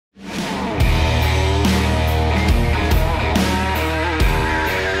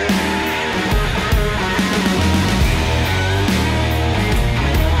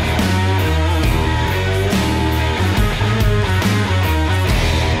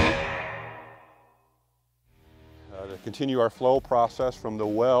continue our flow process from the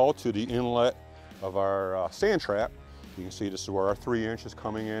well to the inlet of our sand trap. You can see this is where our 3 inch is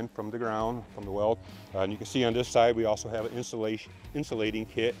coming in from the ground, from the well. And you can see on this side we also have an insulating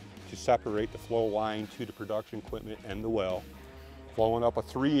kit to separate the flow line to the production equipment and the well. Flowing up a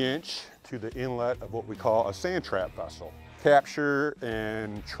 3 inch to the inlet of what we call a sand trap vessel. Capture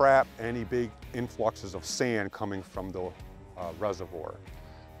and trap any big influxes of sand coming from the reservoir.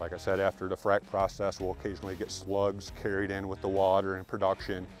 Like I said, after the frac process, we'll occasionally get slugs carried in with the water in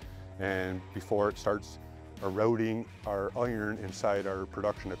production, and before it starts eroding our iron inside our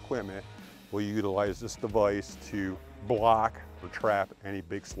production equipment, we'll utilize this device to block or trap any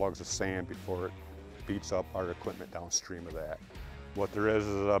big slugs of sand before it beats up our equipment downstream of that. What there is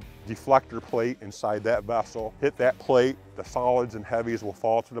a deflector plate inside that vessel. Hit that plate, the solids and heavies will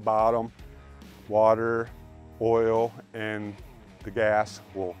fall to the bottom. Water, oil, and the gas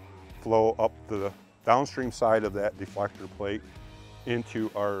will flow up the downstream side of that deflector plate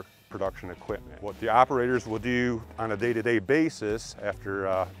into our production equipment. What the operators will do on a day-to-day basis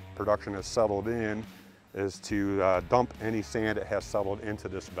after production is settled in is to dump any sand that has settled into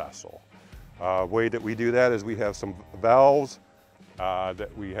this vessel. Way that we do that is we have some valves that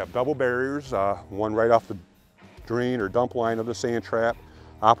we have double barriers, one right off the drain or dump line of the sand trap.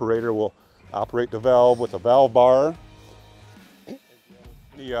 Operator will operate the valve with a valve bar.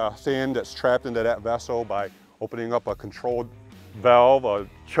 The sand that's trapped into that vessel by opening up a controlled valve, a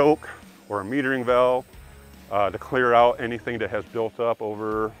choke or a metering valve to clear out anything that has built up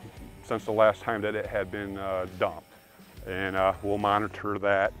over since the last time that it had been dumped. And we'll monitor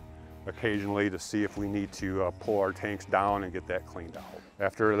that occasionally to see if we need to pull our tanks down and get that cleaned out.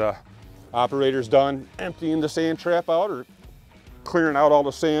 After the operator's done emptying the sand trap out or clearing out all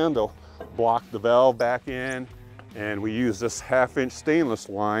the sand, they'll block the valve back in, and we use this 1/2 inch stainless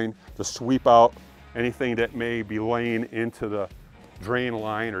line to sweep out anything that may be laying into the drain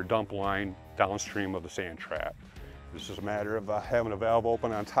line or dump line downstream of the sand trap. This is a matter of having a valve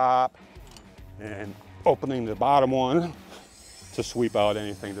open on top and opening the bottom one to sweep out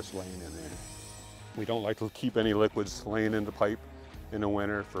anything that's laying in there. We don't like to keep any liquids laying in the pipe in the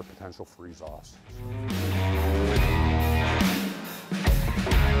winter for potential freeze-offs.